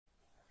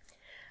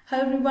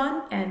Hello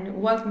everyone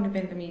and welcome to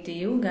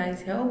PendulumEdu.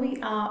 Guys, here we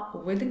are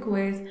with the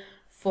quiz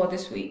for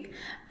this week.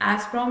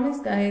 As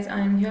promised guys, I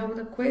am here with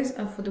a quiz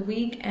for the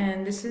week,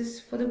 and this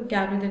is for the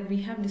vocabulary that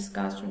we have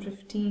discussed from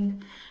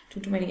 15th to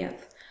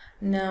 20th.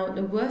 Now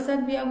the words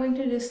that we are going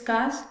to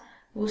discuss,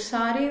 वो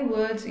सारे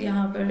words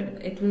यहाँ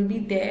पर it will be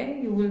there.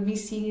 You will be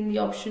seeing in the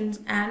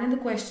options and in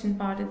the question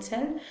part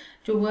itself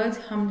जो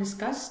words हम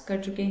discuss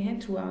कर चुके हैं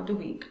throughout the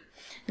week.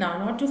 Now,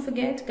 not to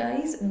forget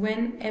guys,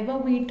 whenever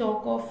we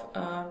talk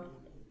of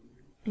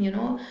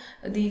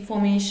the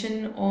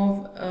formation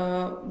of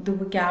the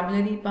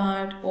vocabulary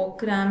part or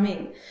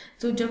cramming.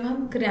 So जब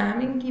हम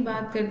cramming की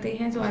बात करते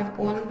हैं, so I've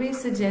always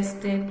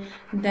suggested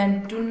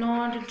that do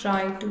not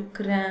try to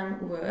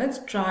cram words,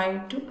 try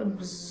to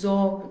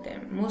absorb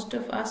them. Most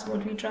of us,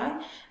 what we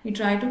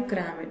try to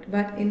cram it,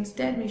 but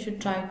instead we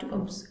should try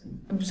to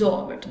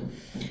absorb it.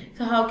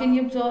 So how can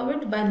you absorb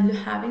it? By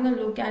having a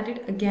look at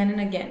it again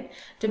and again.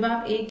 जब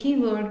आप एक ही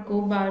word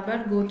को बार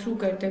बार go through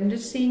करते हैं, I'm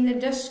just saying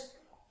that just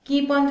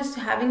keep on just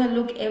having a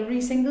look every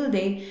single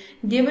day.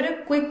 Give it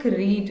a quick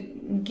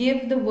read.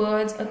 Give the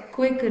words a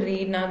quick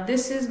read. Now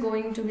this is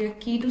going to be a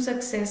key to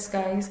success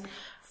guys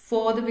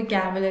for the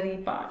vocabulary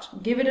part.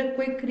 Give it a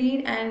quick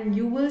read and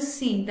you will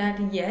see that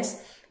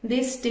yes,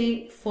 they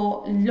stay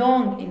for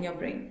long in your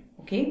brain.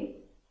 Okay,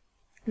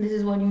 this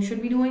is what you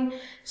should be doing.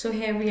 So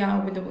here we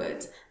are with the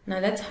words. Now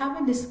let's have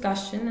a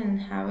discussion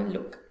and have a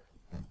look.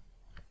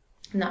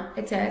 Now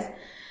it says,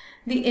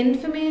 the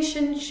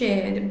information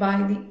shared by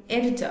the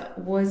editor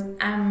was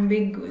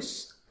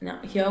ambiguous. Now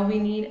here we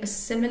need a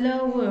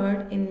similar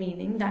word in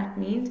meaning. That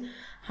means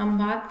हम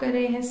बात कर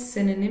रहे हैं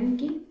synonym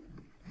की.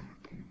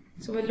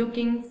 So we're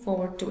looking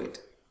forward to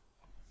it.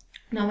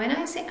 Now when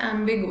I say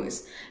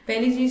ambiguous,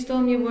 पहली चीज तो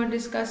हम ये word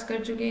discuss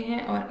कर चुके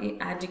हैं और ये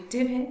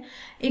adjective है.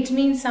 It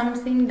means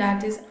something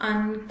that is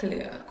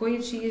unclear. कोई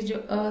चीज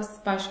जो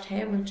अस्पष्ट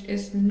है, which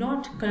is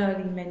not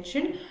clearly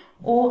mentioned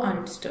or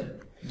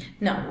understood.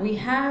 Now we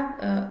have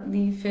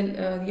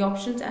the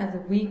options as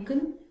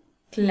weaken,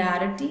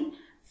 clarity,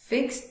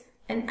 fixed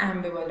and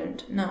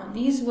ambivalent. Now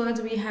these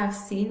words we have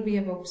seen, we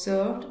have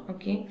observed.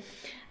 Okay,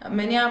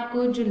 मैंने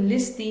आपको जो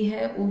list दी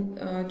है,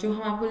 जो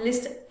हम आपको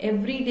list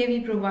every day we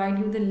provide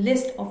you the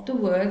list of the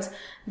words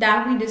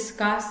that we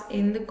discuss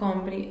in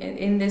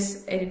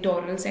this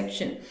editorial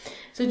section.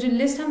 So जो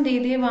list हम दे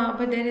दिए वहाँ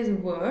पर there is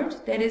word,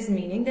 there is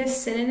meaning, there is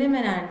synonym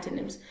and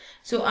antonyms.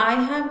 So I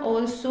have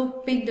also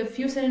picked a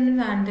few synonyms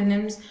and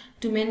antonyms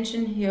to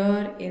mention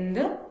here in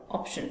the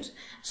options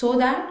so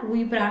that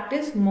we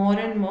practice more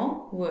and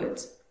more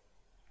words.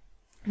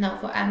 Now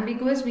for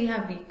ambiguous we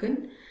have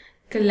weaken,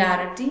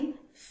 clarity,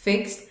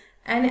 fixed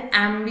and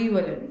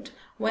ambivalent.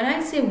 When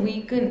I say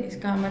weaken,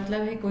 इसका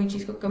मतलब है कोई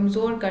चीज को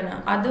कमजोर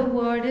करना. Other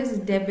word is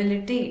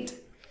debilitate.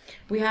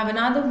 We have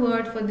another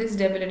word for this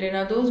debilitate.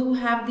 Now those who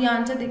have the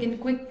answer, they can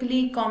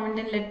quickly comment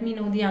and let me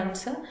know the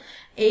answer.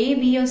 A,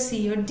 B or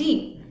C or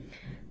D.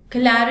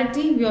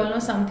 Clarity, we all know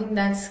something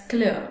that's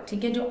clear.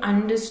 ठीक है, जो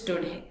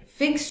understood है.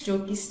 Fixed जो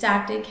कि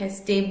static है,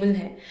 stable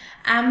है.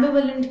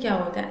 Ambivalent क्या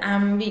होता है?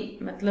 Ambi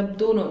मतलब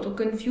दोनों, तो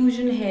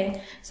confusion है.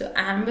 So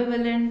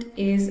ambivalent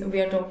is,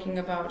 we are talking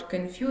about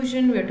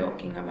confusion. We are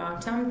talking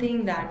about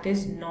something that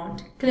is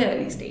not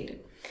clearly stated.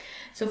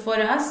 So for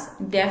us,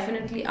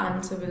 definitely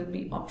answer will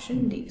be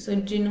option D. So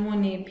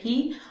जिन्होंने भी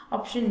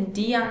option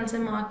D answer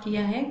mark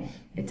किया है,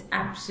 it's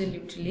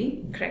absolutely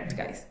correct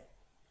guys.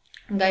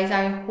 Guys,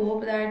 I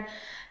hope that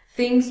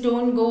things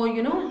don't go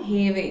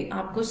hayway.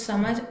 आपको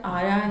समझ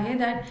आ रहा है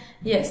that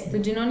yes, तो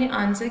जिन्होंने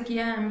आंसर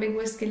किया है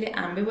ambiguous के लिए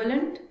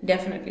ambivalent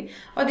definitely.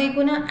 और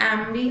देखो ना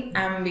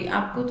ambi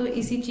आपको तो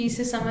इसी चीज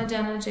से समझ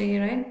जाना चाहिए,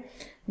 right?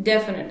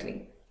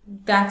 Definitely.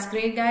 That's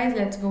great guys.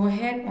 Let's go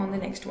ahead on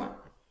the next one.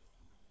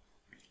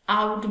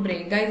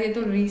 Outbreak guys, ये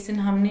तो recent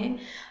हमने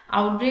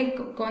outbreak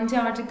कौन से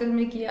article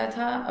में किया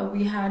था?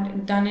 We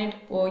had done it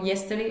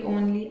yesterday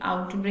only.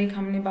 Outbreak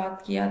हमने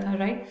बात किया था,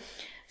 right?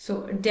 So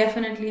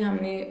definitely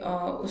हमने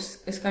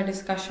इसका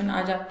discussion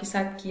आज आपके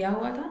साथ किया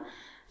हुआ था.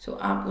 So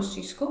आप उस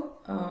चीज को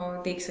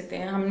देख सकते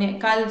हैं. हमने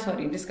कल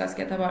discuss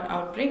किया था about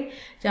outbreak,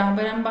 जहाँ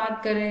पर हम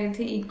बात कर रहे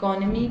थे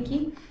economy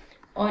की.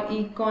 और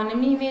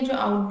economy में जो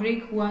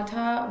outbreak हुआ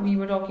था, we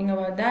were talking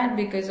about that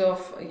because of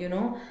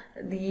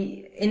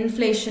the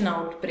inflation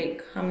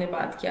outbreak. हमने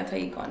बात किया था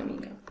economy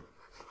का.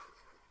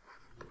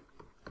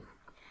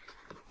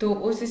 तो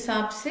उस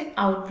हिसाब से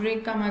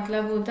outbreak का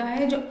मतलब होता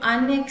है जो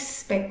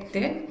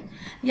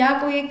unexpected या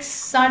कोई एक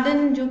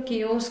sudden जो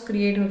chaos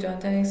create हो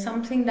जाता है,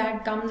 something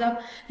that comes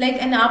up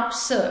like an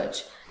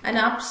upsurge,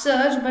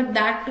 but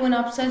that to an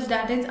upsurge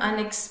that is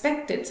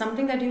unexpected,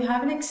 something that you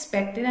haven't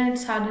expected and it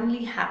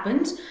suddenly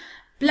happens.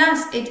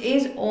 Plus it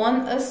is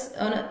on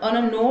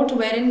a note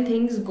wherein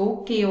things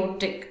go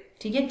chaotic.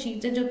 ठीक है,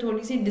 चीजें जो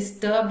थोड़ी सी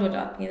disturbed हो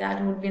जाती हैं,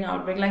 that would be an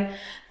outbreak. Like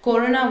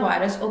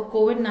coronavirus or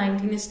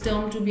COVID-19 is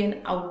termed to be an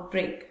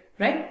outbreak,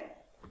 right?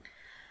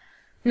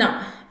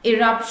 Now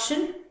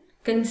eruption,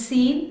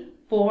 conceal,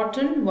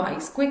 important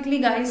wise? Quickly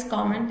guys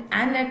comment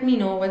and let me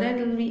know whether it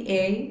will be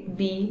A,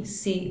 B,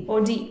 C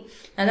or D.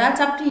 Now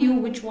that's up to you.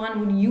 Which one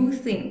would you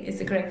think is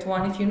the correct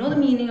one? If you know the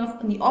meaning of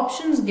the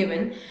options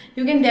given,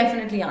 you can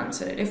definitely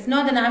answer it. If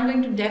not, then I'm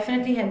going to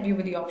definitely help you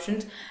with the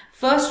options.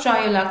 First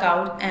try your luck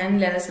out and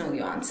let us know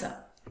your answer.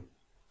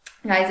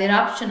 Guys,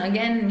 eruption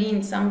again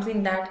means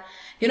something that,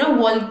 you know,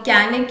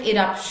 volcanic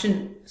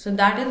eruption. So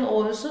that is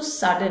also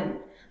sudden.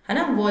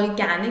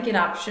 Volcanic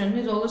eruption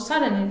is also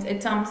sudden.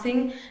 It's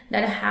something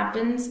that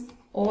happens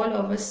all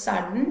of a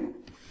sudden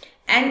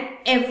and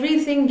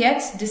everything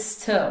gets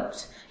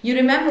disturbed. You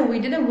remember we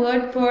did a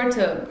word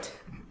perturbed.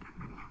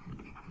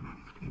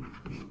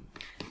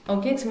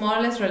 Okay, it's more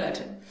or less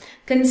related.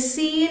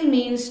 Conceal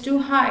means to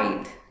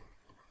hide.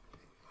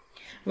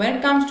 When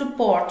it comes to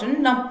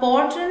portend, now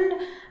portend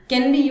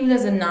can be used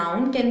as a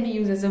noun, can be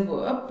used as a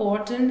verb.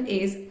 Portend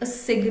is a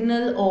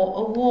signal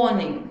or a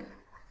warning.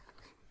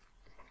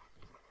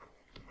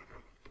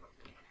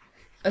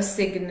 A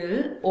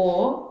signal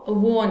or a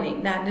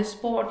warning, that is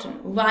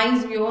portend.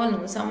 Wise, we all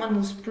know, someone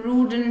who's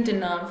prudent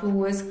enough,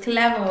 who is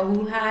clever,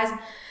 who has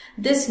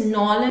this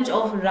knowledge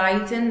of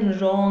right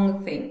and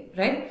wrong thing,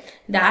 right?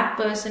 That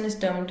person is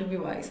termed to be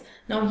wise.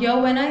 Now here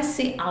when I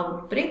say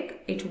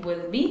outbreak, it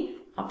will be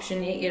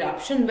option A,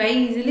 eruption, very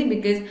easily,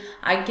 because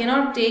I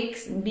cannot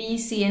take B,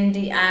 C and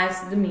D as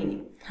the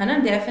meaning.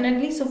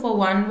 Definitely, so for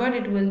one word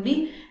it will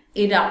be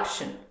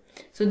eruption.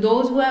 So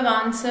those who have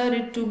answered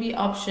it to be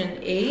option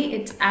A,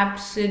 it's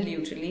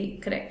absolutely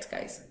correct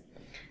guys.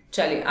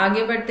 चलिए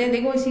आगे बढ़ते हैं.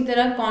 देखो इसी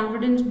तरह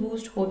confidence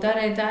boost होता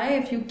रहता है.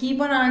 If you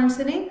keep on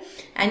answering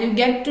and you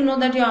get to know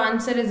that your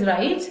answer is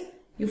right,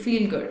 you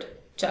feel good.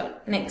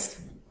 चलो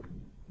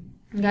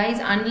नेक्स्ट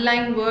गाइज,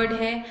 अंडरलाइन वर्ड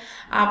है,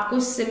 आपको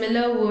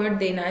सिमिलर वर्ड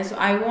देना है. सो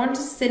I want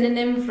a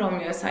synonym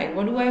from your side.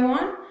 What do I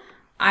want?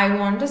 I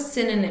want a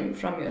synonym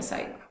from your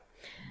side.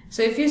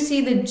 So if you see,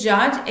 the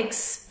judge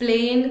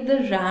explained the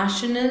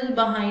rationale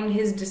behind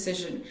his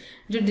decision.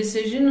 जो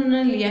decision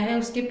उन्होंने लिया है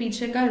उसके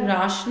पीछे का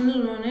rationale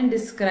उन्होंने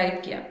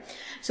describe किया.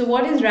 So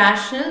what is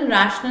rationale?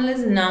 Rationale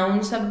is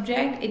noun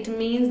subject. It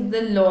means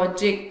the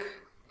logic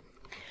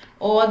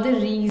or the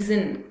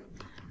reason.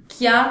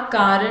 क्या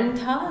कारण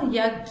था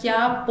या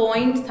क्या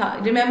point था.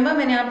 Remember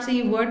मैंने आपसे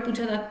ये word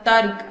पूछा था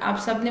तर्क. आप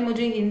सबने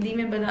मुझे हिंदी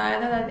में बताया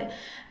था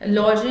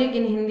logic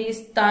in Hindi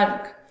is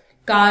tark,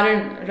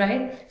 karan,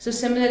 right? So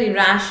similarly,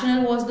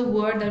 rational was the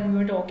word that we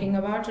were talking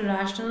about. So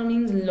rational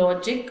means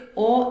logic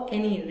or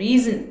any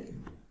reason.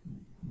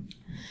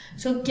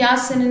 So क्या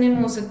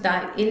synonym हो सकता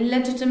है?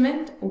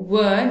 Illegitimate,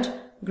 word,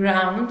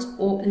 grounds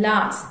or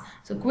last.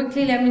 So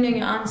quickly let me know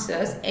your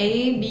answers. A,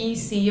 B,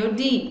 C or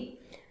D.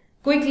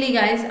 Quickly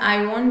guys, I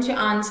want your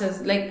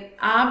answers. Like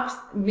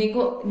आप मेरे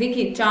को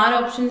देखिए 4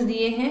 options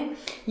दिए हैं.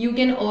 You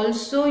can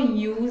also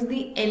use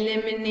the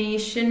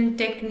elimination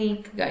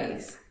technique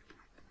guys.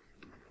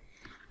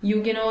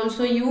 You can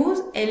also use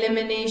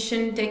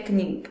elimination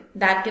technique.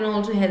 That can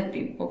also help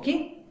you. Okay.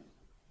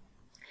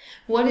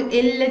 What is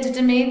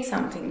illegitimate?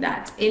 Something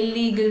that's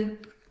illegal.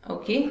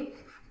 Okay.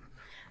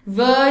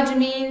 Verge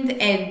means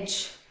edge.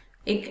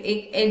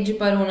 एक edge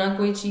पर होना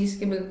कोई चीज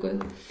के बिल्कुल.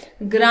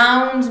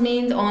 Grounds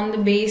means on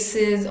the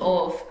basis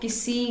of.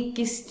 किस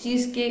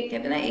चीज के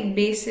कहते हैं ना, एक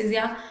basis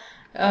या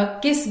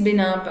किस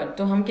बिना पर.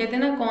 तो हम कहते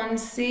हैं ना कौन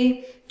से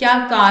क्या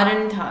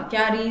कारण था,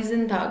 क्या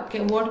reason था,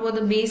 what were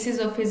the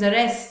basis of his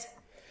arrest.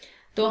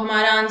 तो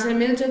हमारा आंसर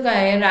मिल चुका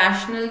है.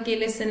 Rational के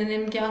लिए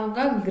synonym क्या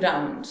होगा?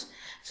 Grounds.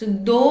 So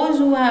those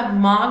who have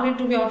marked it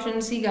to be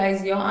option C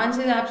guys, your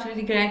answer is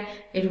absolutely correct.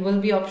 It will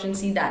be option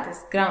C, that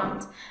is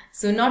grounds.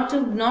 So not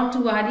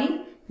to worry.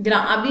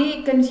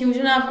 अभी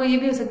confusion आपको ये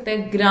भी हो सकता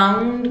है,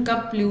 ground का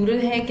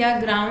plural है क्या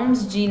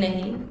grounds? जी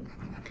नहीं.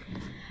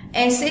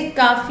 ऐसे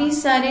काफी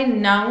सारे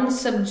noun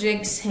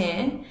subjects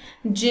हैं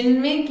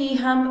जिनमें कि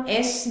हम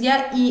s या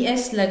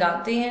es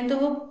लगाते हैं तो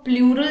वो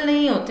plural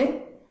नहीं होते,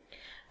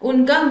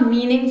 उनका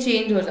meaning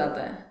change हो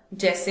जाता है.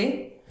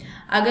 जैसे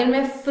अगर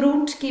मैं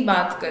fruit की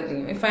बात कर रही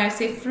हूँ, if I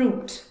say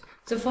fruit,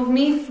 so for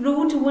me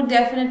fruit would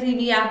definitely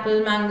be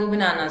apple, mango,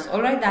 bananas.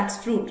 All right, that's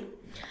fruit.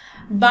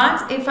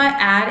 But if I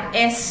add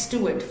s to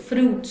it,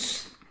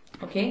 fruits,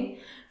 okay,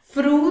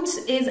 fruits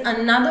is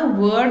another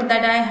word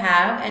that I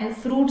have, and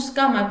fruits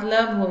का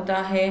मतलब होता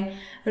है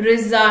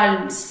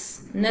results,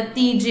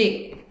 नतीजे,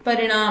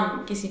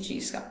 परिणाम किसी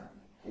चीज का.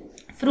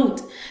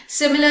 fruit.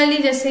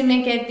 Similarly, जैसे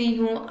मैं कहती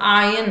हूँ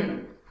iron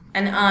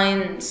and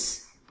ions.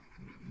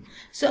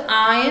 So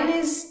iron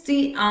is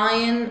the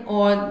iron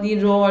or the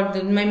rod,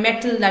 the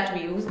metal that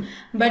we use.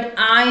 But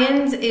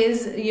ions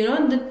is, you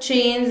know, the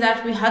chains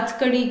that we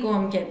हथकड़ी को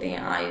हम कहते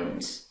हैं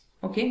ions.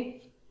 Okay.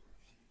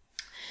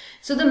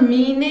 So the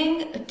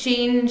meaning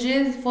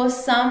changes for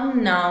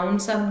some noun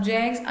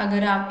subjects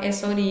अगर आप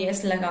s और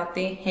es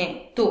लगाते हैं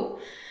तो.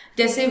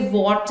 जैसे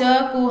water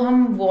को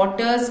हम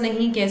waters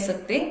नहीं कह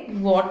सकते.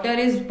 Water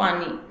is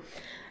पानी.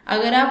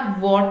 अगर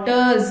आप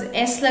waters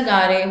s लगा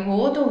रहे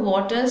हो तो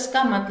waters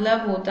का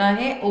मतलब होता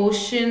है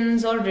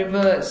oceans और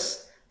rivers.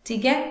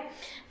 ठीक है.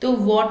 तो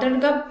वाटर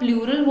का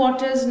प्लूरल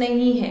वाटर्स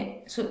नहीं है,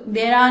 सो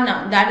देर आर ना,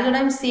 that is what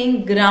I am saying.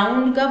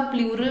 Ground का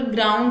प्लूरल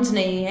ग्राउंड्स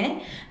नहीं है.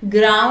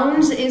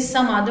 Grounds is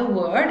some other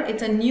word,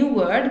 it's a new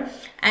word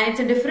and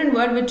it's a different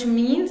word which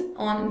means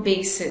on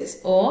basis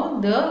or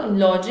the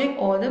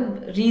logic or the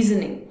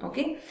reasoning.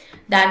 Okay,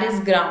 that is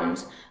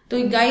grounds.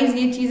 तो guys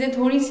ये चीजें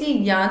थोड़ी सी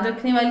याद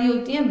रखने वाली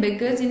होती हैं,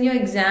 because in your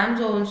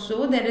exams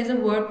also there is a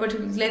word, but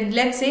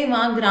let's say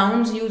वहाँ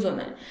grounds use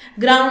होना है,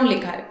 ground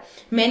लिखा है.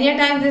 Many a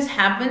times this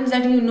happens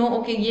that you know,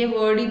 okay ये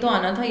word ही तो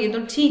आना था, ये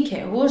तो ठीक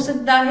है, हो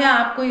सकता है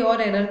आप कोई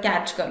और error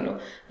catch कर लो,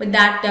 but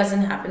that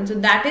doesn't happen.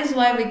 So that is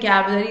why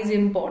vocabulary is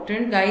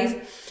important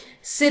guys.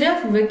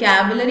 सिर्फ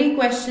vocabulary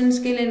questions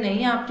के लिए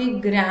नहीं, आपके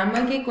grammar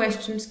के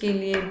questions के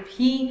लिए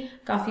भी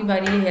काफी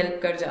बार ये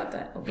help कर जाता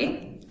है. ओके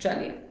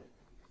चलिए,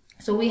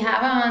 so we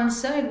have an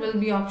answer, it will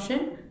be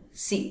option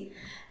C.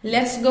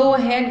 Let's go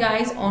ahead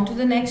guys on to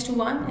the next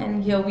one,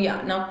 and here we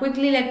are. Now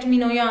quickly let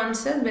me know your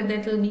answers, whether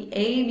it will be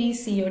A, B,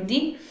 C or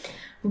D.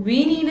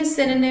 We need a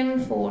synonym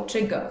for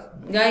trigger.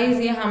 Guys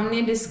ये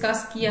हमने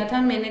discuss किया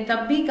था, मैंने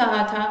तब भी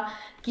कहा था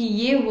कि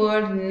ये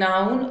वर्ड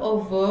नाउन और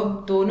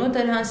वर्ब दोनों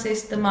तरह से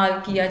इस्तेमाल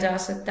किया जा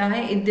सकता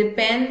है. It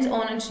depends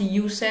on it's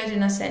usage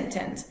in a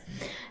sentence.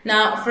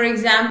 Now for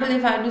example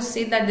if I have to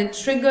say that they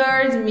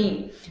triggered me,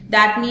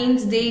 that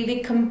means they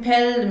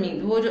compelled मी,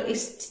 वो जो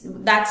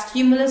that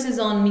stimulus is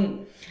on me.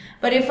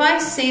 But if I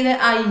say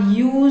that I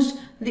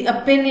used the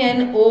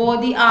opinion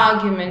और the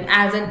argument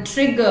as a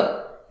trigger,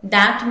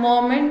 that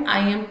moment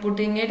I am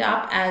putting it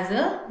up as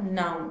a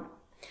noun.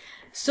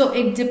 So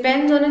it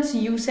depends on its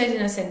usage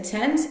in a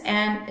sentence,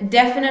 and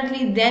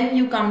definitely then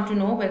you come to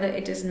know whether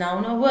it is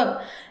noun or verb.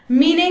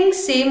 Meaning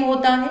same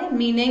hota hai.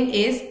 Meaning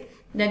is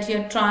that you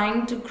are trying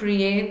to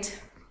create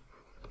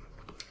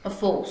a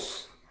force.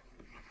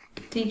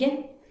 ठीक है,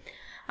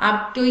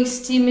 आप कोई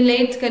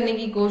stimulate करने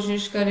की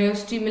कोशिश कर रहे हो,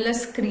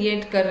 स्टिमुलस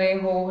क्रिएट कर रहे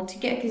हो,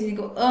 ठीक है, किसी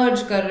को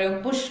अर्ज कर रहे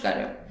हो, पुश कर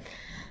रहे हो.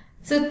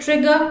 So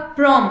trigger,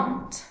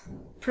 prompt.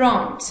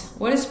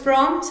 What is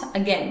prompt?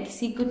 Again,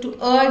 किसी को to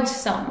urge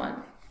someone.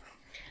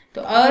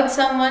 तो urge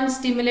someone,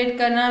 stimulate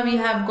करना, we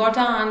have got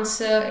our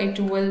answer, it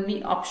will be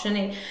option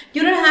A.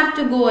 You don't have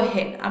to go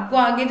ahead, आपको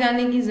आगे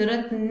जाने की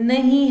जरूरत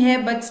नहीं है,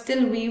 but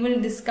still we will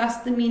discuss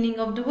the meaning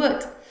of the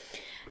word.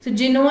 So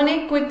जिन्होंने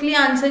quickly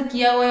answer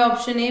किया हुआ है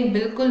option A,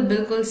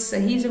 बिल्कुल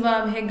सही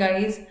जवाब है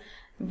guys,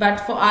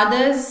 but for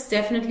others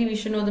definitely we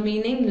should know the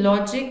meaning.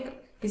 Logic,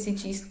 किसी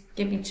चीज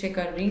के पीछे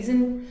का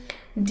reason.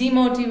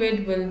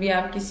 Demotivate will be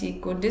आप किसी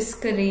को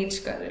discourage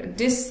कर रहे हो,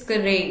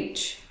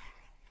 discourage.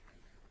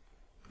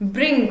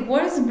 Brink,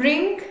 what is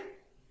brink?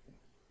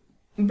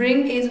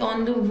 Brink is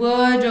on the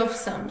verge of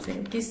something,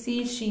 किसी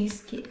चीज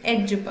की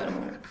edge पर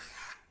होना.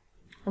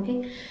 Okay,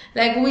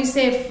 like we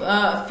say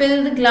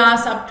fill the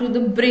glass up to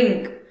the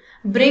brink.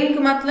 Brink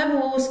मतलब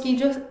वो उसकी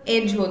जो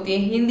edge होती है,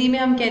 हिंदी में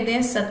हम कहते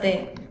हैं सतह.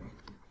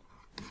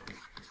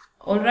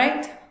 All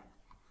right.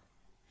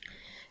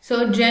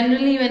 So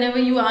generally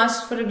whenever you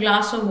ask for a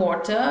glass of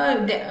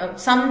water,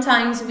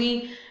 sometimes we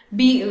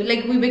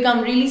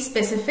become really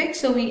specific,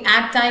 so we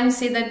at times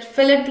say that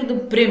fill it to the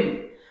brim,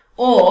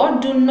 or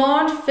do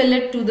not fill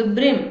it to the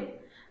brim.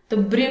 The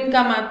brim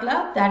का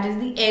मतलब that is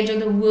the edge of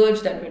the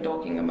verge that we're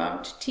talking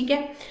about. ठीक है,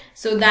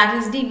 so that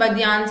is D, but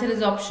the answer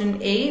is option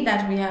A,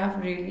 that we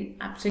have really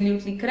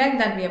absolutely correct,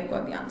 that we have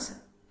got the answer.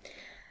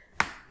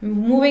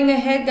 Moving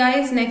ahead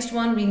guys, next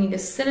one we need a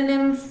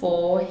synonym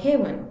for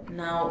heaven.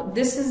 Now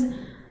this is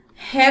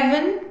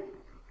heaven,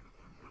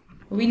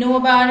 we know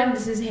about it,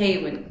 this is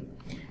haven.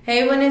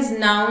 Haven is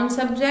noun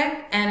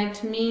subject and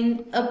it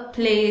means a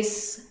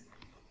place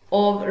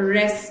of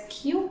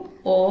rescue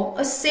or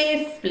a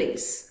safe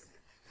place.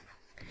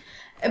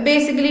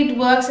 Basically it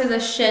works as a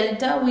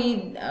shelter.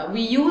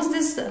 We use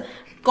this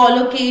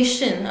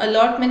collocation a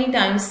lot many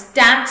times,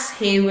 tax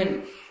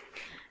haven.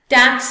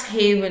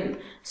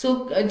 So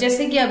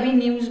जैसे कि अभी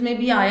news में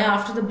भी आया,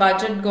 after the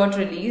budget got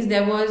released,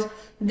 there was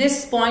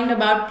this point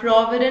about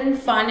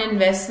provident fund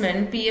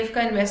investment, PF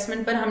का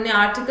investment पर हमने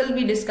article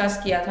भी डिस्कस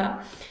किया था.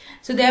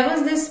 So there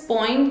was this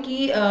point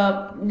कि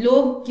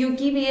लोग,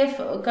 क्योंकि PF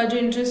का जो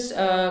इंटरेस्ट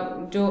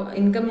जो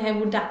इनकम है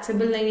वो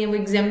टैक्सेबल नहीं है, वो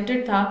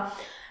exempted था,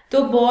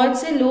 तो बहुत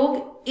से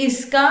लोग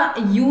इसका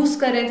यूज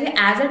कर रहे थे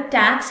एज अ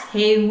टैक्स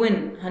हेवन,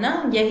 है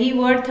ना, यही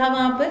वर्ड था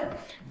वहां पर,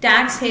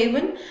 टैक्स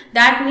हेवन.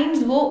 दैट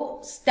मीन्स वो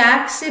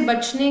टैक्स से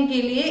बचने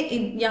के लिए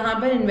यहाँ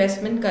पर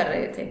इन्वेस्टमेंट कर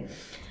रहे थे.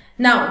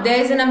 Now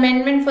there is an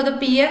amendment for the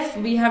PF.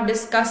 We have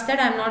discussed that.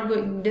 I'm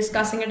not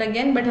discussing it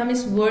again. But हम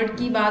इस word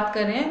की बात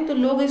कर रहे हैं, तो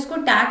लोग इसको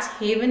tax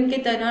haven के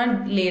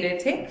तरह ले रहे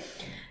थे.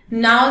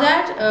 Now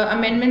that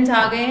amendments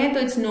आ गए हैं, तो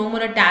it's no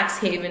more a tax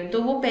haven.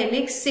 तो वो पहले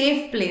एक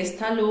safe place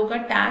था, लोगों का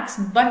tax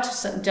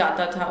बच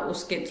जाता था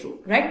उसके through,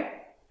 right?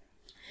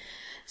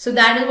 So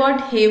that is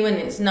what haven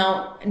is.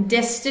 Now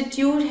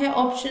destitute है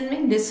option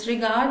में,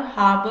 disregard,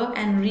 harbor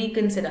and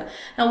reconsider.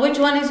 Now which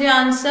one is your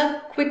answer?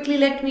 Quickly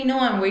let me know.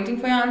 I'm waiting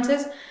for your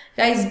answers.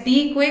 Guys,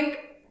 be quick,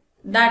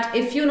 that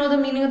if you know the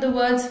meaning of the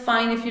words,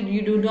 fine. If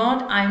you do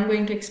not, I am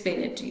going to explain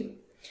it to you.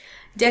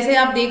 जैसे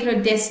आप देख रहे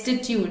हो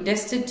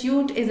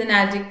destitute is an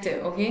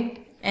adjective, okay?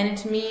 and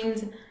it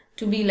means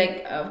to be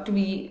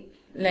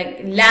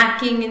like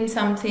lacking in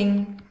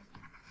something,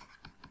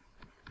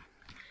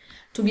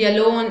 to be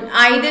alone.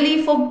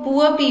 Ideally for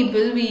poor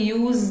people we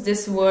use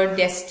this word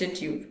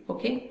destitute.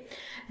 Okay,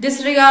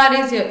 disregard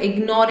is you're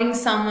ignoring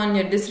someone,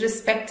 you're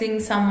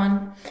disrespecting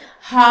someone.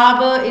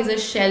 Harbor is a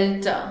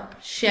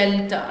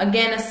shelter,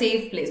 again a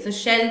safe place. So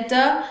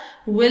shelter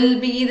will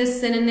be the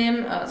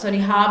synonym,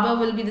 harbor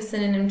will be the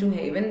synonym to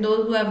haven.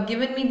 Those who have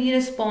given me the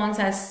response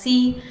as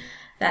C,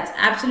 that's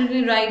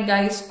absolutely right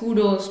guys,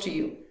 kudos to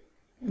you.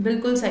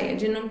 बिल्कुल सही है.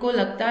 जिनको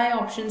लगता है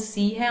option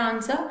C है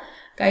answer,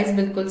 guys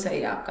बिल्कुल सही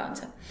है आपका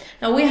answer.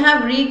 Now we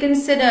have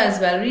reconsider as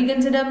well.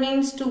 Reconsider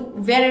means to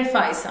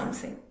verify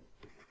something,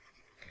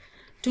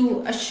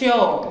 to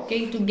assure,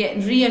 okay, to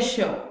get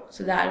reassure.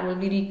 So that will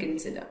be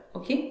reconsider.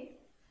 Okay,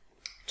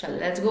 so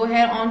let's go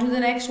ahead on to the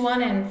next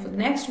one, and for the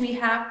next we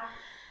have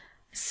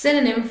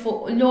synonym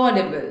for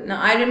laudable.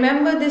 Now I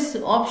remember this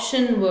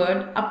option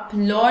word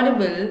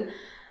applaudable.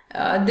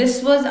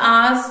 This was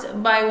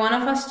asked by one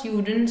of our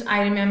students.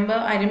 I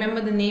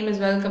remember the name as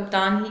well,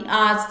 Kaptan. He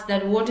asked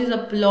that what is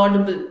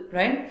applaudable,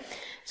 right?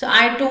 So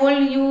I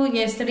told you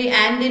yesterday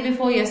and day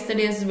before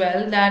yesterday as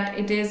well that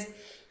it is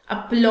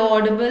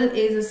applaudable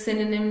is a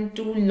synonym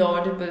to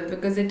laudable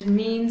because it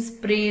means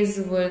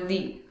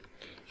praiseworthy.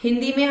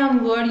 Hindi में हम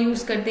word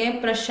use करते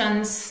हैं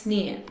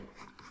प्रशंसनीय.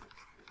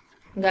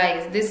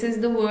 Guys, this is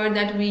the word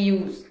that we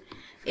use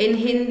in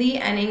Hindi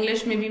and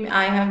English. Maybe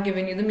I have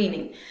given you the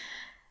meaning.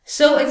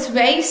 So it's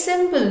very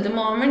simple. The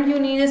moment you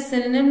need a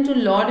synonym to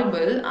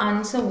laudable,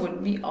 answer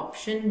would be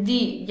option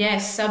D.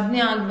 Yes,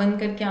 सबने आँख बंद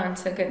करके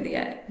answer कर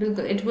दिया है.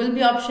 बिल्कुल, it will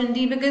be option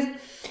D because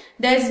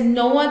there is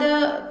no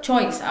other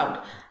choice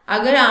out.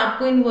 अगर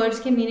आपको इन वर्ड्स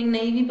के मीनिंग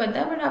नहीं भी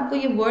पता बट आपको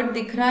ये वर्ड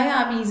दिख रहा है,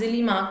 आप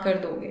इजीली मार्क कर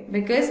दोगे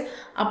बिकॉज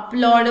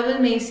अपलॉडेबल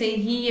में से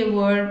ही ये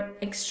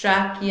वर्ड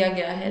एक्सट्रैक्ट किया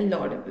गया है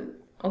लॉडेबल.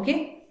 ओके,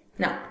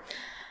 ना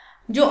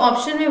जो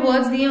ऑप्शन में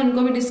वर्ड्स दिए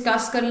उनको भी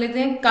डिस्कस कर लेते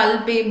हैं.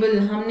 कल्पेबल,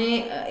 हमने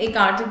एक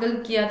आर्टिकल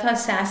किया था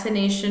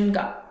असैसिनेशन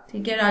का,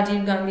 ठीक है,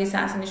 राजीव गांधी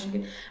असैसिनेशन के,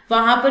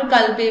 वहां पर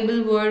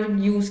कल्पेबल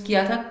वर्ड यूज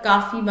किया था,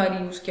 काफी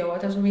बार यूज किया हुआ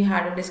था. So we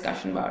had a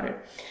discussion about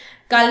it.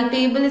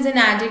 Culpable is an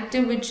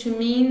adjective which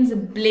means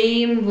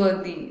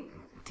blameworthy,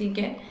 ठीक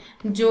है,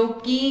 जो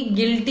कि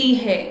guilty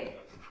है,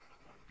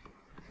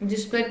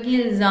 जिस पर कि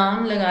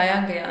इल्जाम लगाया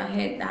गया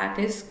है, that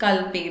is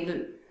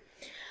culpable.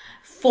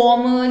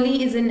 Formerly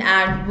is an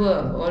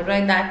adverb,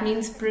 alright, that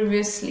means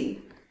previously.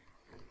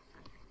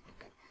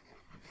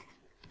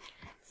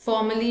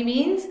 Formerly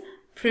means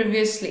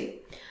previously.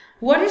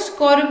 What is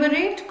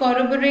corroborate?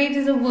 Corroborate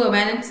is a verb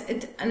and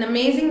it's an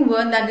amazing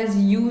word that is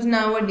used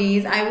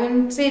nowadays. I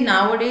wouldn't say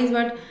nowadays,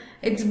 but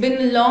it's been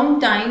a long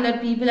time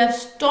that people have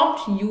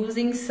stopped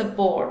using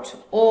support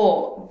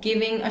or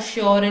giving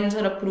assurance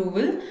or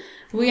approval.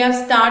 We have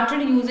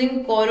started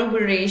using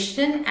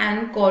corroboration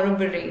and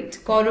corroborate.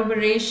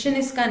 Corroboration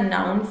इसका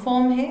noun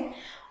form है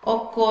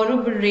और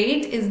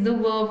corroborate is the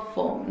verb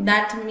form.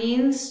 That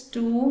means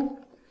to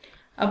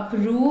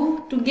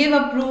approve, to give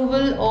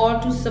approval or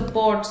to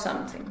support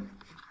something.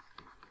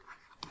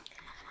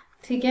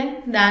 ठीक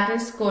है, that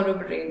is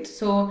corroborate.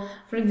 So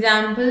for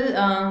example,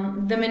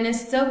 the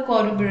minister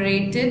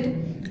corroborated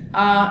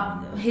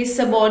his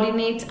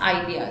subordinates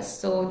ideas.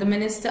 So the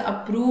minister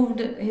approved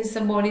his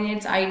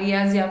subordinates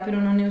ideas या फिर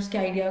उन्होंने उसके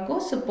idea को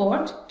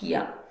support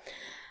किया.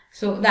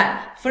 So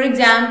that, for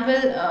example,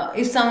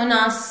 if someone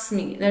asks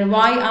me that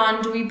why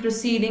aren't we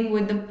proceeding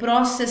with the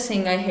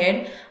processing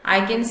ahead,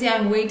 I can say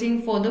I'm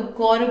waiting for the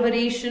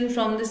corroboration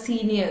from the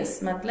seniors.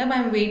 मतलब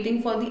I'm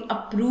waiting for the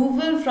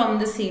approval from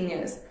the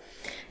seniors.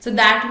 So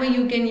that way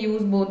you can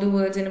use both the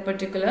words in a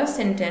particular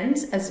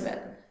sentence as well.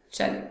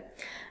 Chalo.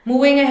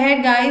 Moving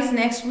ahead guys,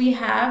 next we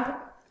have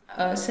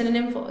a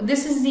synonym for,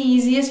 this is the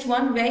easiest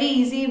one, very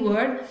easy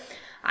word.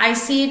 I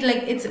see it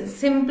like it's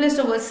simplest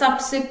of a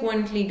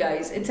subsequently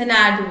guys. It's an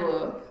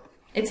adverb.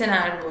 It's an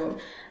adverb.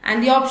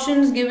 And the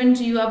options given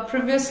to you are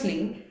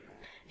previously,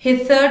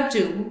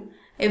 hitherto,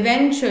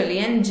 eventually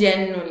and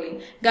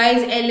generally.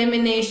 Guys,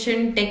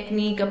 elimination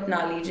technique apna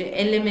lijiye.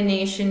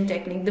 Elimination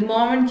technique. The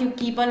moment you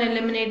keep on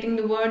eliminating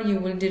the word, you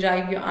will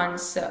derive your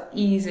answer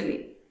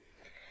easily.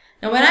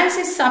 Now when I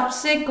say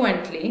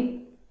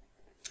subsequently,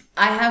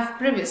 I have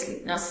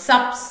previously. Now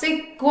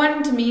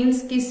subsequent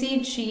means किसी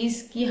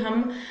चीज की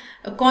हम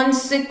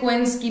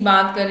consequence की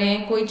बात कर रहे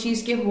हैं, कोई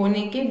चीज के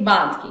होने के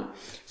बाद की.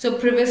 So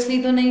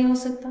previously तो नहीं हो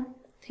सकता,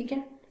 ठीक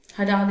है,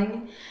 हटा देंगे.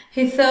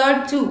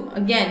 Hitherto,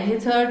 again,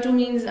 hitherto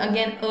means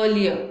again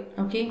earlier,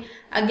 okay,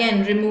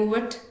 again remove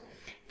it.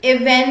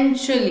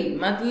 Eventually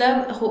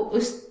मतलब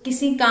उस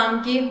किसी काम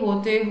के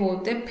होते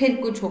होते फिर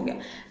कुछ हो गया.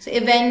 So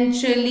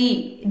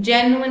eventually,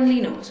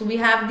 genuinely no. So we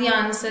have the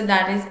answer,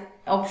 that is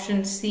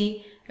option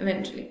C,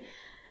 eventually.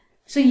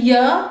 So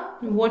here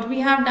what we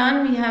have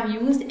done, we have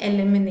used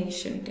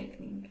elimination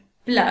technique.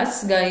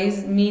 Plus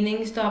guys,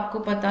 meanings तो आपको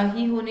पता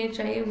ही होने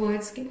चाहिए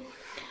words के.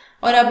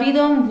 और अभी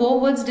तो हम वो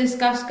words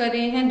discuss कर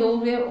रहे हैं, though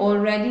we have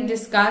already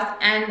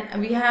discussed and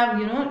we have,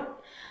 you know,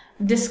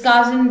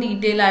 discussed in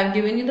detail. I've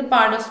given you the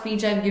part of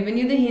speech, I've given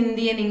you the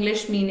Hindi and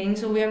English meaning,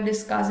 so we have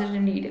discussed it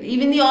in detail.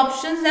 Even the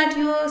options that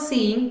you are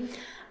seeing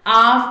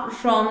are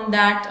from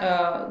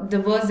that the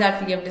words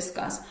that we have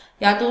discussed.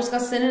 या तो उसका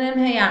synonym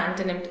है या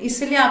antonym,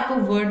 इसलिए आपको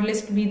word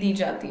list भी दी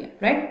जाती है,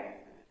 right?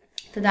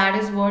 So that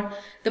is what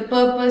the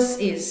purpose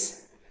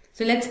is.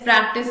 So let's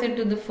practice it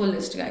to the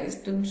fullest,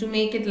 guys, to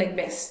make it like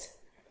best.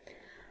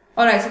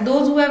 Alright, so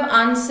those who have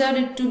answered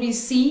it to be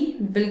C,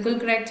 bilkul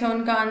correct hai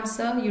unka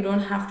answer. You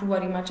don't have to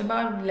worry much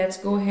about it. Let's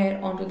go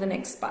ahead on to the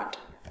next part.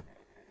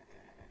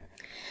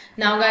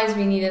 Now guys,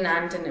 we need an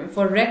antonym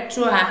for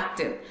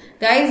retroactive.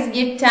 Guys,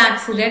 ये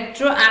tax,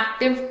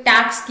 retroactive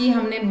tax की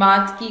हमने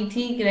बात की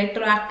थी.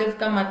 Retroactive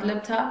का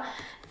मतलब था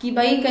कि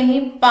भाई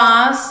कहीं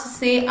past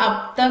से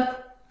अब तक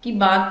की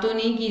बात तो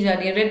नहीं की जा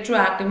रही है.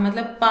 Retroactive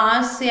मतलब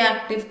past से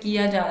active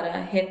किया जा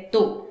रहा है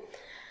तो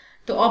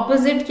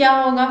opposite क्या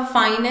होगा?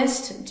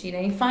 Finest. जी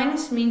नहीं,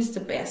 finest means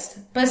the best.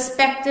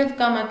 Perspective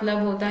का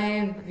मतलब होता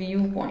है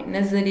view point,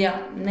 नजरिया.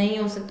 नहीं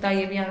हो सकता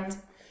ये भी answer.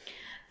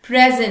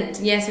 Present,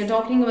 yes, you're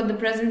talking about the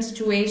present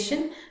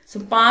situation. So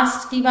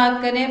past की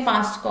बात करें,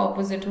 past का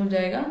opposite हो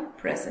जाएगा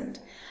present.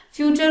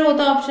 Future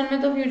होता option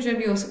में तो future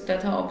भी हो सकता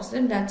था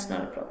opposite. That's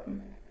not a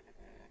problem.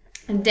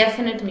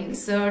 Definite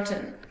means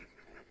certain.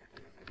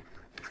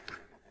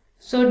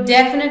 So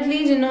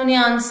definitely जिन्होंने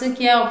आंसर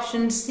किया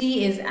option C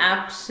is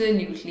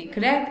absolutely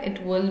correct.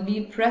 It will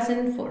be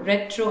present for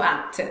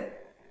retroactive.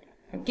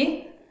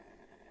 Okay,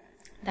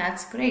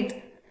 that's great.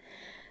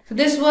 So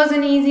this was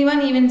an easy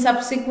one. Even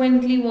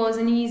subsequently was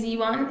an easy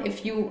one.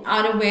 If you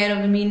are aware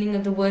of the meaning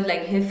of the word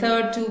like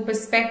hitherto,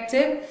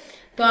 perspective,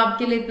 तो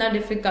आपके लिए इतना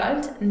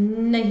difficult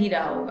नहीं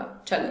रहा होगा.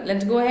 चलो,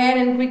 let's go ahead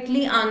and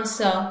quickly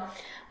answer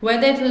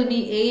whether it will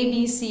be A,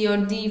 B, C or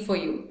D for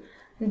you.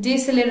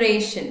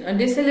 Deceleration. A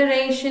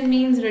deceleration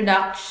means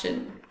reduction.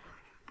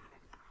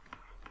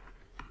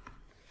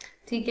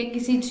 ठीक है,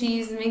 किसी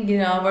चीज में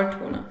गिरावट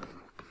होना.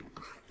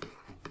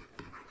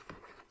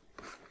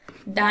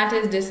 That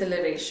is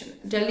deceleration.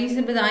 जल्दी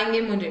से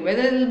बताएंगे मुझे.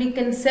 Whether it will be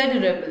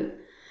considerable.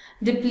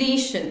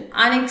 Depletion.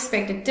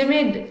 Unexpected.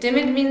 Timid.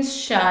 Timid means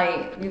shy.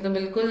 ये तो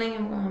बिल्कुल नहीं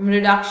होगा. हम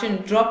reduction,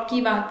 drop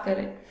की बात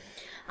करें.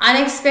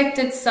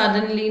 Unexpected,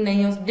 suddenly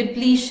नहीं हो.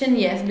 Depletion,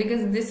 yes,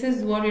 because this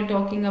is what we're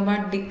talking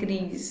about.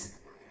 Decrease.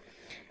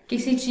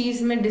 किसी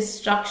चीज में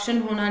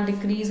destruction होना,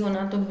 decrease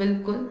होना तो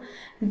बिल्कुल.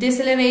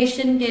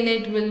 Deceleration के लिए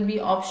it will be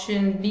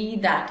option B,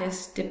 that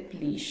is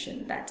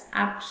depletion. That's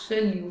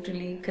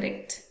absolutely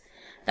correct.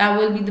 That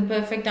will be the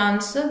perfect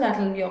answer. That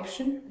will be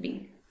option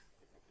B.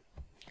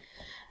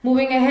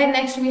 Moving ahead,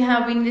 next we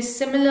have in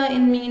similar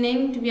in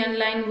meaning to be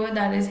underlined word,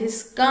 that is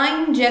his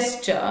kind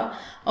gesture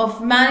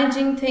of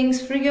managing things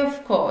free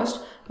of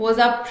cost was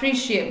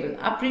appreciable.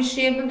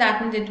 Appreciable,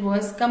 that means it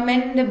was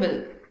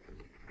commendable.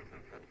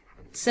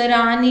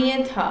 सराहनीय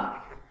था.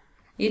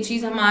 ये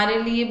चीज हमारे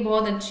लिए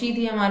बहुत अच्छी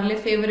थी, हमारे लिए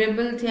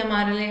फेवरेबल थी,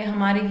 हमारे लिए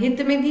हमारे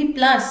हित में थी.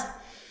 प्लस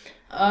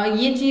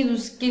ये चीज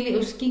उसके लिए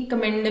उसकी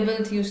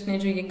कमेंडेबल थी. उसने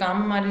जो ये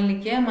काम हमारे लिए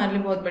किया हमारे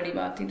लिए बहुत बड़ी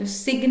बात थी. तो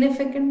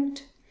सिग्निफिकेंट,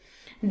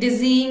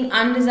 डिजीइंग,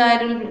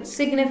 अनडिजायरेबल,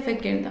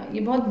 सिग्निफिकेंट था.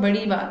 ये बहुत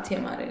बड़ी बात थी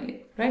हमारे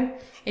लिए, right?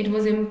 It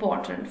was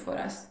important for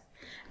us.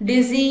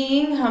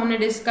 डिजीइंग हमने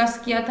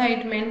डिस्कस किया था,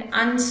 इट मीन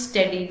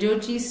अनस्टेडी, जो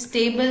चीज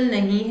स्टेबल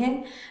नहीं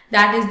है,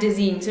 that is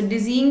dizzying. So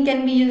dizzying can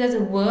be used as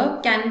a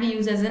verb, can be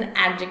used as an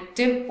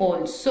adjective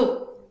also.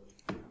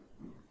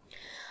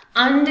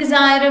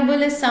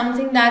 Undesirable is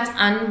something that's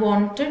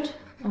unwanted.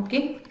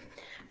 Okay.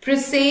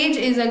 Presage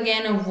is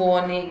again a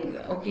warning.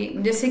 Okay.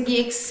 जैसे कि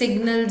एक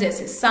signal,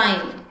 जैसे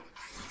sign.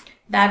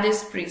 That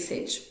is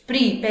presage.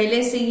 Pre,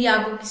 पहले से ही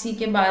आपको किसी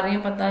के बारे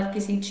में पता,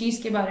 किसी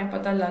चीज के बारे में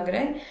पता लग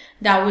रहा है.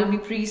 That will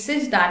be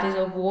presage. That is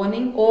a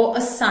warning or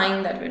a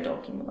sign that we're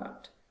talking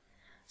about.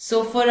 So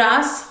for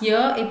us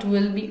here it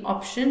will be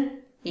option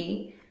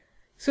A.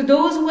 So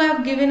those who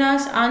have given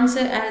us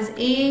answer as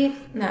A,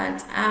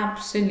 that's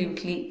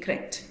absolutely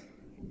correct.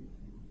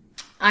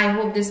 I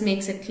hope this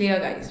makes it clear,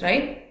 guys,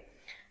 right?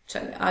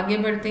 चलिए आगे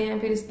बढ़ते हैं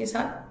फिर इसके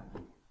साथ.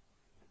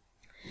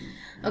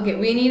 Okay,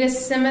 we need a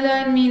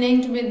similar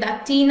meaning to be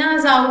that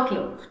Tina's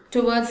outlook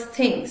towards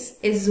things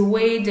is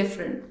way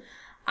different.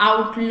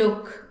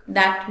 Outlook,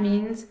 that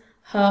means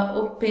her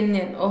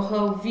opinion or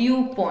her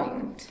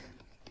viewpoint.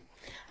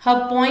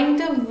 Her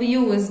point of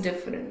view is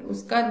different.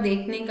 उसका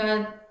देखने का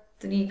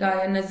तरीका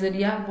या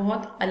नजरिया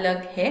बहुत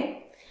अलग है.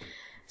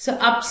 So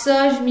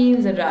upsurge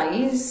means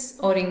rise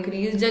or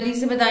increase. जल्दी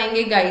से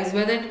बताएंगे guys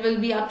whether it will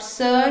be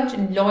upsurge,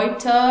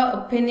 loiter,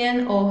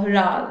 opinion or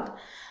herald.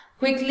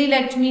 Quickly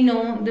let me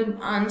know the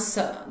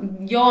answer.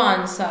 Your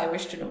answer I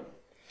wish to know.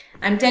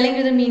 I'm telling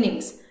you the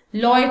meanings.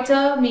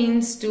 Loiter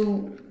means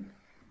to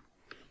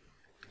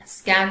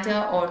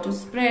scatter or to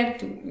spread,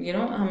 to, you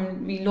know,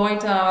 we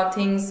loiter our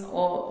things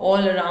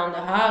all around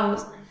the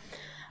house.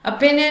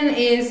 Opinion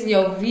is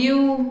your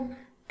view,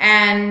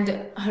 and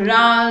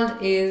herald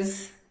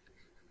is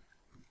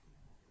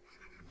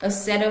a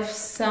set of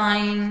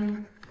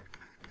sign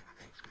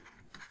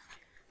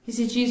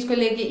किसी चीज को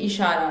लेके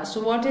इशारा.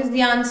 So what is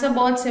the answer?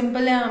 बहुत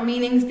simple है,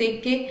 meanings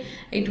देख के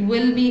it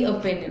will be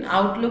opinion.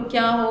 Outlook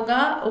क्या होगा?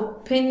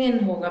 Opinion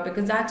होगा,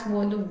 because that's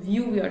what the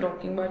view we are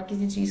talking about.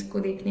 किसी चीज को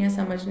देखने या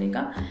समझने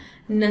का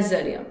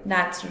नजरिया.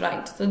 That's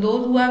right. So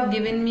those who have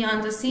given me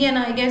answer C, and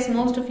I guess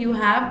most of you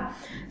have.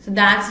 So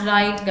that's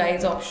right,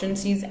 guys. Option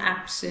C is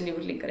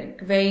absolutely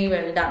correct. Very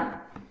well done.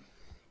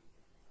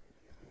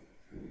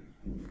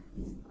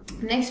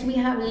 Next we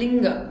have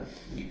linga.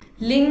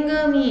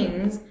 Linga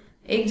means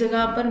एक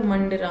जगह पर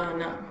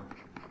मंडराना.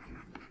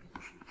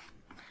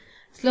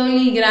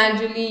 Slowly,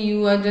 gradually,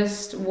 you are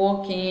just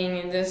walking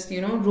and just,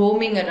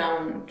 roaming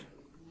around.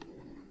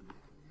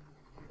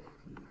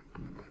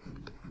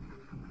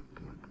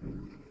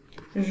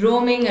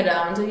 Roaming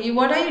around. So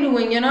what are you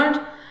doing? You're not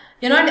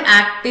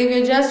active.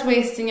 You're just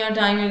wasting your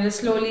time. You're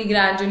just slowly,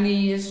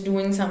 gradually, just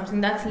doing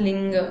something. That's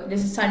linger.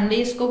 This is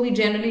Sundays ko we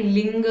generally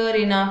linger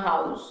in our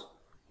house,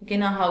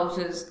 in our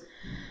houses.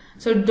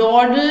 So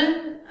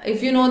dawdle.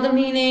 If you know the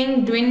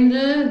meaning,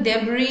 dwindle,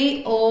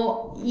 debris,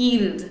 or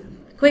yield.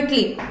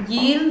 Quickly,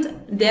 yield,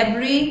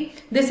 debris.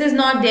 This is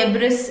not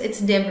debris, it's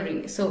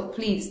debris. So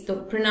please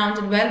pronounce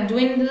it well.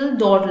 Dwindle,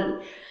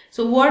 dawdle.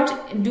 So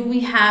what do we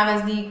have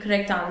as the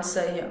correct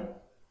answer here?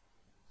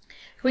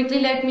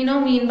 Quickly let me know.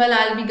 Meanwhile,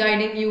 I'll be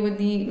guiding you with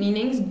the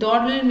meanings.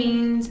 Dawdle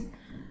means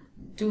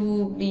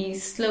to be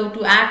slow,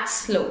 to act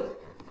slow.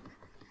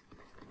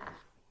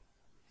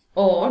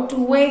 Or to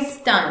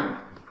waste time.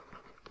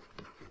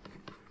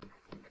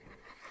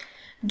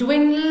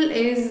 Dwindle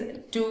is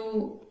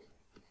to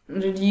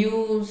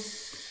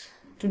reduce,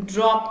 to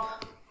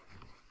drop.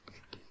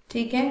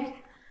 ठीक है?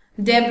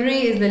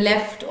 Debris is the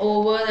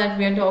leftover that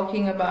we are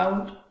talking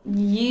about.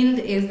 Yield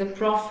is the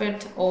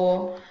profit,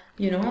 or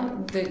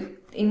the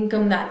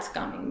income that's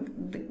coming,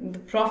 the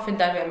profit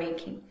that we are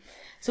making.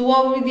 So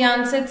what will be the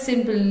answer? It's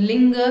simple.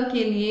 Linger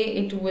ke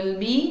liye it will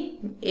be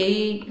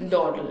a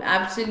dawdle.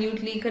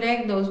 Absolutely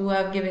correct. Those who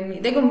have given me.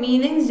 देखो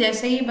meanings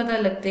जैसे ही पता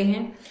लगते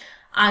हैं,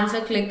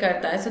 answer click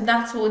करता है. So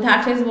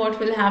that is what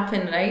will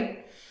happen, right?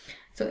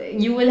 So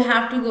you will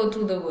have to go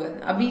through the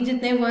words. अभी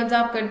जितने words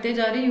आप करते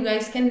जा रहे, you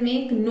guys can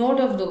make note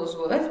of those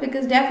words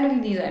because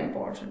definitely these are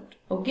important.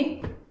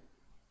 Okay?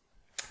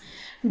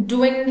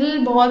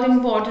 Dwindle बहुत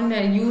important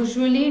है.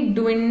 Usually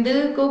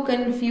dwindle को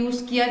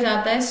confuse किया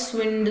जाता है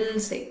swindle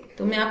से.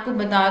 तो मैं आपको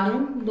बता दूं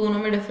दोनों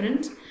में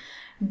difference.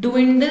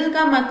 Dwindle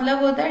का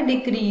मतलब होता है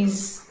decrease,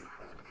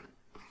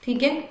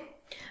 ठीक है?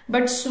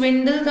 But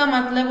swindle का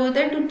मतलब होता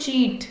है to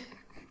cheat.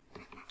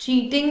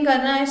 Cheating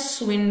करना है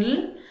swindle,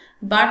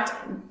 but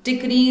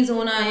decrease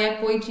होना या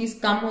कोई चीज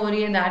कम हो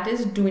रही है, that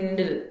is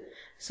dwindle.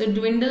 So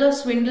dwindle और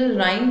swindle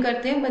rhyme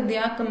करते हैं, but they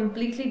are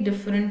completely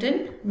different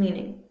in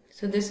meaning.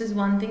 So this is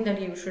one thing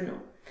that you should know.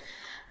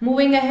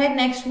 Moving ahead,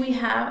 next we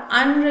have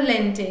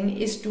unrelenting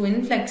is to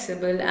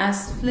inflexible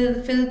as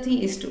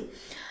filthy is to.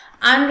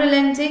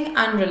 Unrelenting,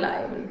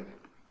 unreliable.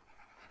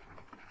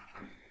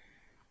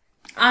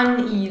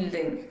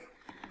 Unyielding.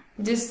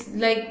 जिस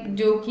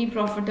जो कि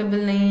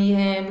profitable नहीं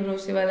है,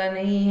 भरोसे वाला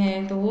नहीं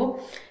है, तो वो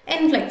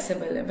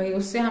इनफ्लेक्सिबल है भाई,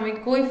 उससे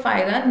हमें कोई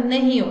फायदा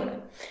नहीं हो रहा.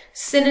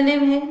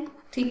 सिनोनिम है,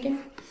 ठीक है?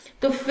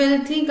 तो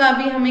फिल्थी का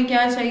भी हमें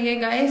क्या चाहिए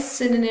गाइस?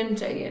 सिनोनिम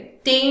चाहिए.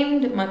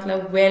 टेम्ड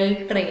मतलब वेल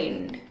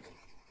ट्रेन्ड,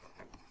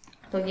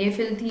 तो ये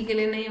फिल्थी के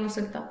लिए नहीं हो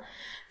सकता.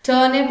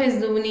 Turnip is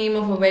the name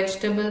of a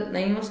vegetable,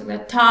 नहीं हो सकता.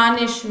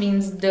 टार्निश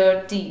मीन्स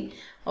डर्टी,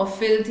 और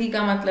filthy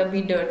का मतलब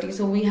भी dirty.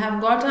 So we have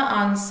got our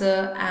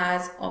answer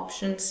as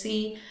option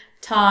C,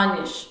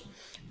 tarnish.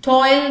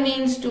 Toil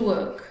means to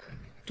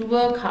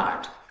work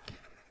hard.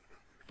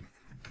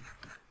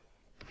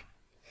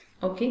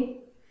 Okay.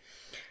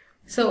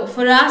 So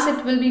for us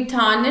it will be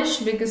tarnish,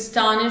 because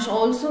tarnish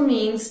also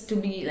means to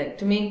be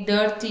to make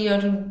dirty or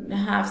to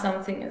have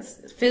something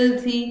as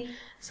filthy.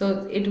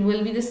 So it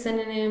will be the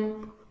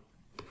synonym.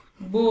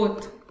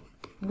 Both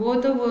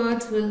the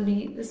words will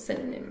be the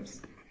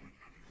synonyms.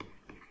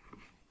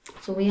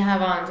 So we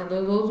have answered.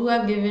 Those who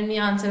have given me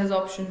answer is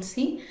option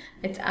C.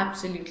 It's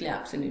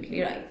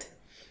absolutely right.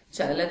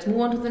 So let's move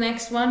on to the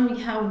next one.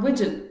 We have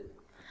vigil.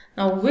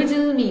 Now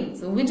vigil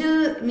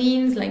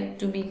means like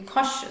to be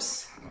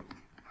cautious.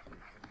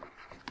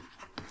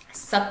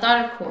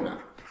 Satark hona.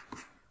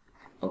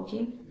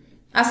 Okay.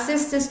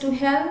 Assist is to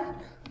help.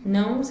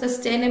 No.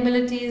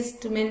 Sustainability is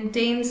to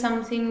maintain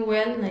something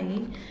well.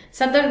 नहीं.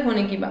 सतर्क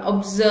होने की बात.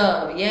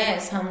 Observe.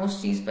 Yes, हम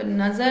उस चीज पर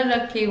नजर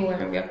रखे हुए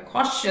हैं. We are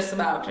cautious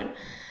about it.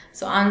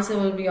 So answer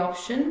will be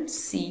option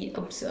C,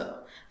 observe.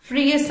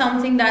 Free is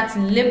something that's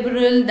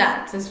liberal,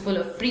 that is full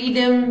of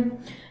freedom,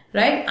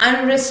 right?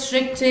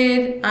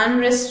 Unrestricted,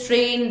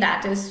 unrestrained,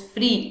 that is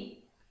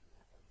free.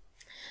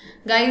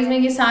 Guys, मैं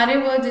ये सारे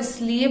words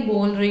इसलिए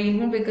बोल रही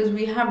हूँ because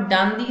we have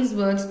done these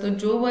words. तो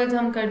जो words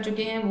हम कर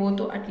चुके हैं वो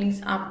तो at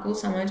least आपको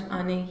समझ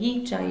आने ही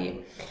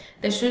चाहिए.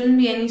 There shouldn't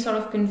be any sort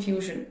of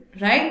confusion,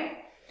 right?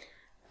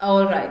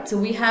 Alright, so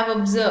we have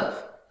observe.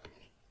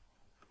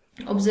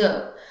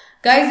 Observe.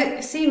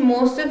 Guys, see,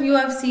 most of you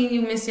have seen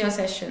you miss your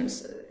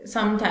sessions.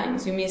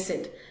 Sometimes you miss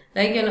it.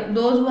 Like, you know,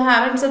 those who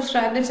haven't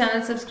subscribed the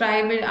channel,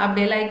 subscribe it, आप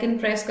bell icon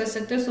press कर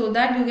सकते हो, so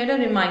that you get a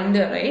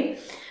reminder, right?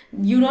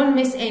 You don't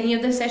miss any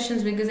of the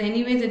sessions, because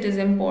anyways it is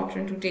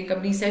important to take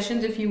up these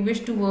sessions if you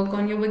wish to work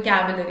on your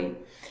vocabulary.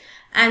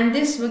 And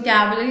this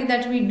vocabulary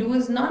that we do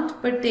is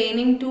not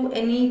pertaining to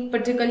any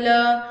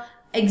particular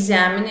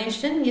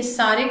examination. ये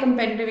सारे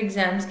competitive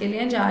exams के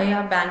लिए, चाहे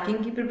आप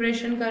banking की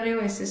preparation कर रहे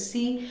हो,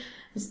 SSC,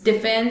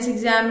 defense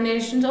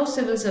examinations or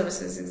civil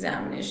services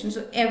examinations.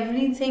 So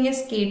everything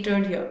is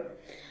catered here.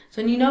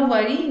 So need not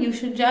worry, you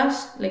should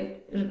just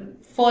like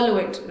follow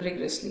it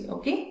rigorously,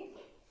 okay?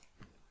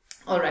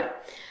 Alright,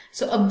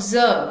 so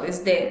observe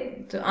is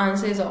there. The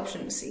answer is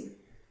option C.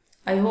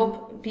 I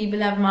hope people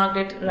have marked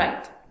it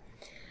right.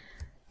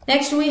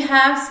 Next we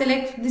have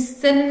select the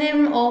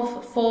synonym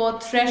of for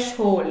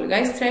threshold.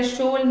 Guys,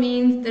 threshold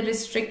means the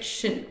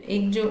restriction.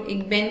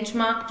 एक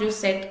benchmark जो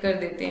set कर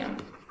देते हैं हम.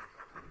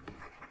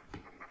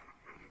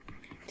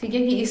 ठीक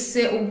है कि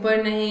इससे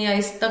ऊपर नहीं या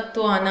इस तक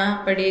तो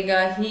आना पड़ेगा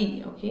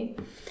ही. Okay.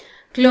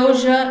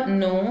 Closure,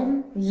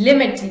 no.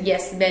 Limit,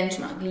 yes,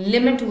 benchmark.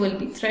 Limit will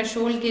be.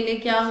 Threshold के लिए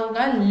क्या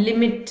होगा?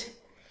 Limit.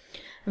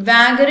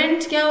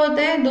 Vagrant क्या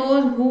होता है?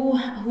 Those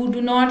who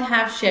do not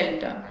have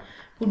shelter.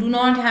 Who do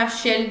not have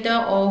shelter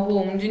or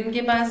home.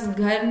 जिनके पास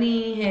घर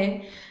नहीं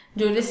है.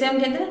 जो जैसे हम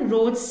कहते हैं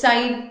रोड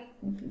साइड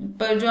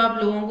पर जो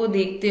आप लोगों को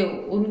देखते हो,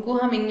 उनको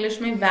हम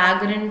इंग्लिश में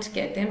vagrant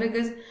कहते हैं,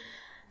 because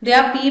they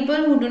are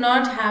people who do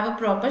not have a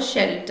proper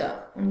shelter.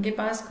 उनके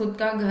पास खुद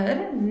का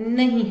घर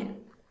नहीं है.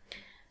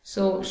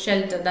 So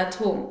shelter, that's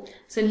home.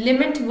 So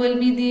limit will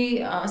be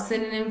the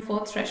synonym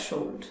for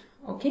threshold.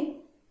 Okay.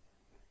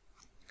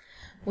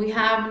 We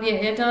have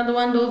yet another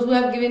one. Those who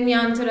have given me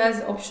answer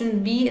as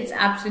option B, it's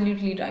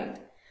absolutely right.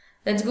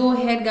 Let's go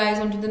ahead, guys,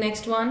 on to the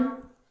next one.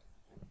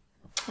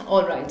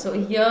 Alright, so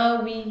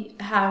here we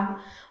have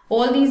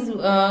all these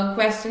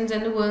questions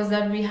and the words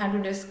that we had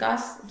to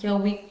discuss. Here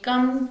we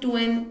come to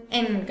an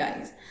end,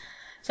 guys.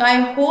 So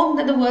I hope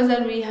that the words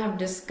that we have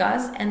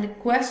discussed and the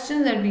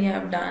questions that we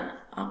have done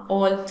are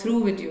all through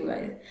with you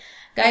guys.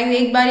 Guys,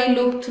 एक बार ही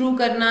look through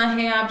करना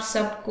है आप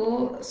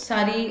सबको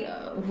सारी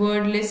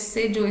word list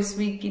से जो इस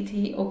week की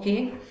थी.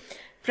 Okay.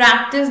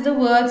 Practice the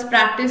words,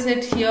 practice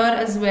it here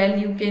as well.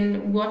 You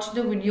can watch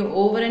the video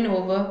over and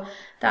over,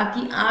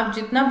 ताकि आप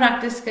जितना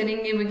practice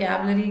करेंगे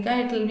vocabulary का,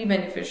 it will be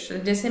beneficial.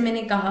 जैसे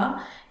मैंने कहा,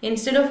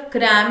 instead of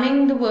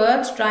cramming the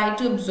words, try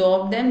to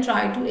absorb them,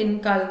 try to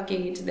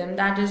inculcate them.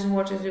 That is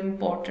what is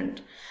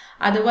important.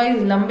 Otherwise,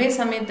 लंबे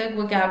समय तक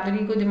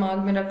vocabulary को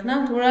दिमाग में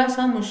रखना थोड़ा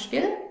सा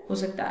मुश्किल हो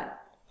सकता है.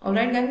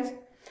 Alright, guys.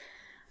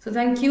 So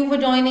thank you for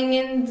joining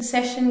in the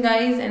session,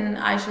 guys, and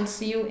I shall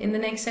see you in the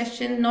next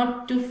session.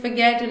 Not to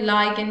forget to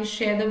like and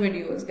share the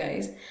videos,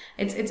 guys.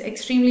 It's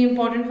extremely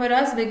important for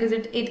us because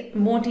it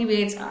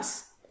motivates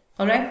us.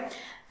 Alright.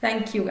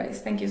 Thank you,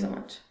 guys. Thank you so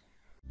much.